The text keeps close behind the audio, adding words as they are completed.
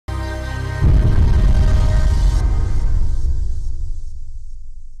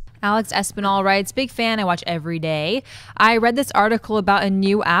Alex Espinal writes, big fan, I watch every day. I read this article about a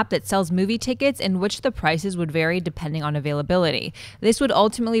new app that sells movie tickets in which the prices would vary depending on availability. This would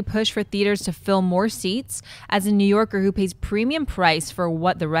ultimately push for theaters to fill more seats. As a New Yorker who pays premium price for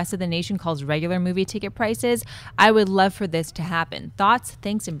what the rest of the nation calls regular movie ticket prices, I would love for this to happen. Thoughts?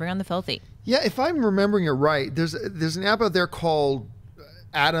 Thanks, and bring on the filthy. Yeah, if I'm remembering it right, there's an app out there called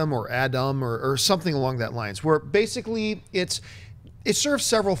Adam or something along that lines, where basically it serves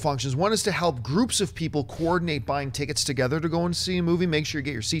several functions. One is to help groups of people coordinate buying tickets together to go and see a movie, make sure you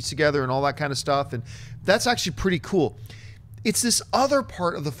get your seats together and all that kind of stuff. And that's actually pretty cool. It's this other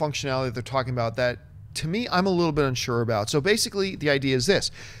part of the functionality that they're talking about that, to me, I'm a little bit unsure about. So basically, the idea is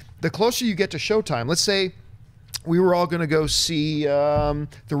this. The closer you get to showtime, let's say we were all going to go see The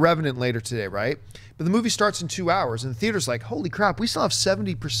Revenant later today, right? But the movie starts in 2 hours, and the theater's like, holy crap, we still have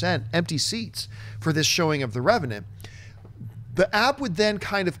 70% empty seats for this showing of The Revenant. The app would then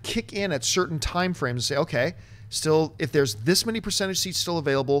kind of kick in at certain time frames and say, okay, still, if there's this many percentage seats still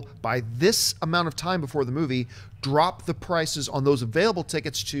available by this amount of time before the movie, drop the prices on those available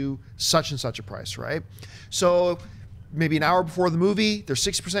tickets to such and such a price, right? So maybe an hour before the movie, there's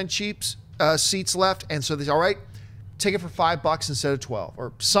 60% seats left, and so they say, all right, take it for $5 instead of 12,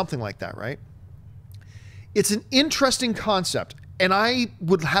 or something like that, right? It's an interesting concept, and I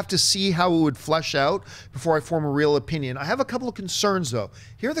would have to see how it would flesh out before I form a real opinion. I have a couple of concerns, though.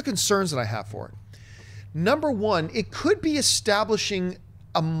 Here are the concerns that I have for it. Number one, it could be establishing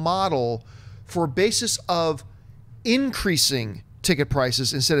a model for a basis of increasing ticket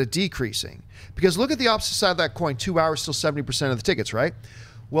prices instead of decreasing. Because look at the opposite side of that coin, 2 hours, still 70% of the tickets, right?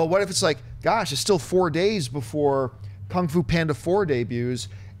 Well, what if it's like, gosh, it's still 4 days before Kung Fu Panda 4 debuts,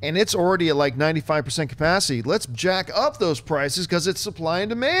 and it's already at like 95% capacity. Let's jack up those prices because it's supply and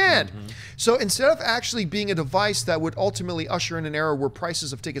demand. Mm-hmm. So instead of actually being a device that would ultimately usher in an era where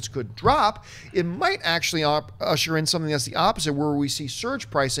prices of tickets could drop, it might actually usher in something that's the opposite, where we see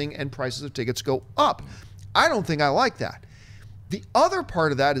surge pricing and prices of tickets go up. I don't think I like that. The other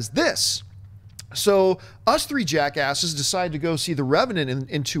part of that is this. So us three jackasses decide to go see The Revenant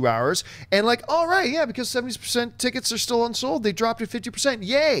in 2 hours, and like, all right, yeah, because 70% tickets are still unsold, they dropped to 50%,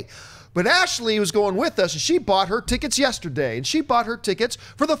 yay. But Ashley was going with us, and she bought her tickets yesterday, and she bought her tickets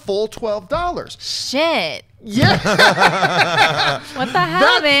for the full $12. Shit. Yeah. What the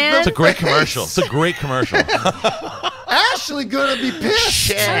hell, man? It's a great commercial. It's a great commercial. Ashley gonna be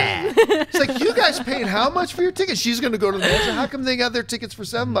pissed. It's like, you guys paid how much for your tickets? She's gonna go to the manager. How come they got their tickets for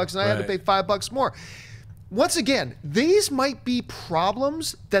 $7 and I had to pay $5 more? Once again, these might be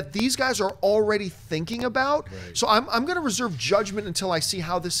problems that these guys are already thinking about. Right. So I'm going to reserve judgment until I see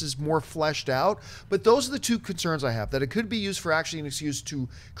how this is more fleshed out. But those are the two concerns I have, that it could be used for actually an excuse to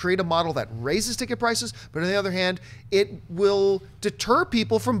create a model that raises ticket prices. But on the other hand, it will deter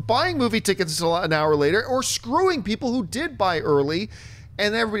people from buying movie tickets until an hour later, or screwing people who did buy early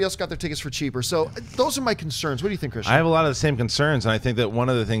and everybody else got their tickets for cheaper. So those are my concerns. What do you think, Christian? I have a lot of the same concerns, and I think that one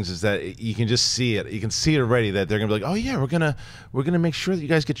of the things is that you can just see it. You can see it already that they're gonna be like, oh yeah, we're gonna make sure that you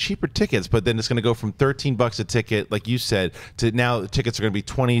guys get cheaper tickets, but then it's gonna go from $13 a ticket, like you said, to now the tickets are gonna be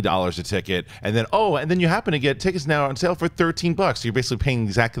 $20 a ticket, and then you happen to get tickets now on sale for $13. So you're basically paying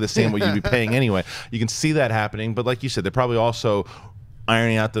exactly the same what you'd be paying anyway. You can see that happening, but like you said, they're probably also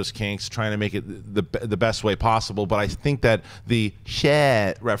ironing out those kinks, trying to make it the best way possible. But I think that the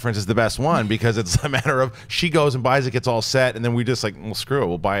shit reference is the best one, because it's a matter of she goes and buys it, gets all set, and then we just like, well, screw it,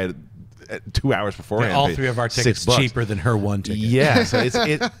 we'll buy it 2 hours beforehand. All three of our tickets cheaper than her one ticket. Yeah, so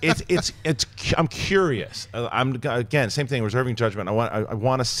I'm curious. I'm again, same thing, reserving judgment. I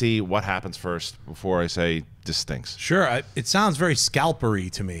want to see what happens first before I say this stinks. Sure, it sounds very scalpery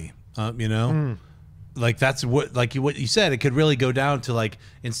to me. You know. Like that's what you said. It could really go down to like,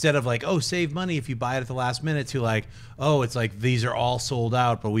 instead of like, oh, save money if you buy it at the last minute, to like, oh, it's like these are all sold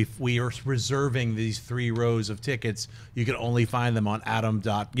out, but we are reserving these 3 rows of tickets. You can only find them on Atom.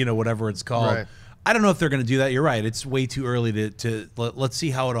 Whatever it's called. Right. I don't know if they're going to do that. You're right. It's way too early to let's see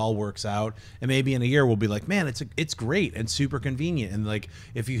how it all works out. And maybe in a year we'll be like, man, it's great and super convenient. And like,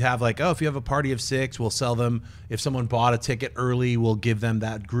 if you have like, if you have a party of 6, we'll sell them. If someone bought a ticket early, we'll give them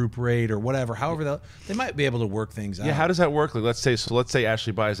that group rate or whatever. However, they might be able to work things out. Yeah. How does that work? Like, let's say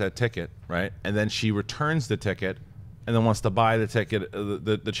Ashley buys that ticket, right? And then she returns the ticket. and then wants to buy the ticket,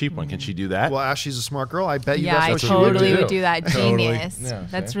 the cheap one. Can she do that? Well, Ashley's a smart girl. I bet you Yeah, I that's what she would totally do. would do that. Totally. Genius. Yeah,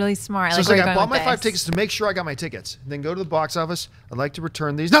 That's see? really smart. So it's where like you're I going bought my with 5 this. tickets to make sure I got my tickets. Then go to the box office. I'd like to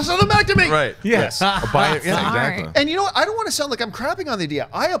return these. Now send them back to me. Right. Yes. Or buy it. Yeah, Smart. exactly. And you know what? I don't want to sound like I'm crapping on the idea.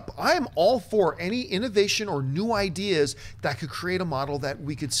 I am all for any innovation or new ideas that could create a model that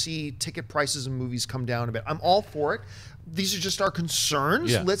we could see ticket prices and movies come down a bit. I'm all for it. These are just our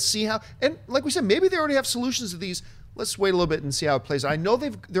concerns. Yeah. Let's see how. And like we said, maybe they already have solutions to these. Let's wait a little bit and see how it plays. I know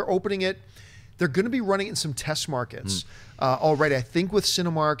they're opening it. They're going to be running it in some test markets already. I think with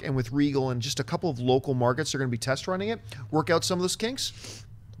Cinemark and with Regal and just a couple of local markets, they're going to be test running it. Work out some of those kinks.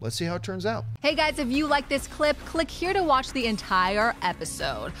 Let's see how it turns out. Hey guys, if you like this clip, click here to watch the entire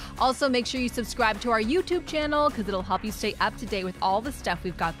episode. Also, make sure you subscribe to our YouTube channel because it'll help you stay up to date with all the stuff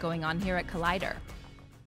we've got going on here at Collider.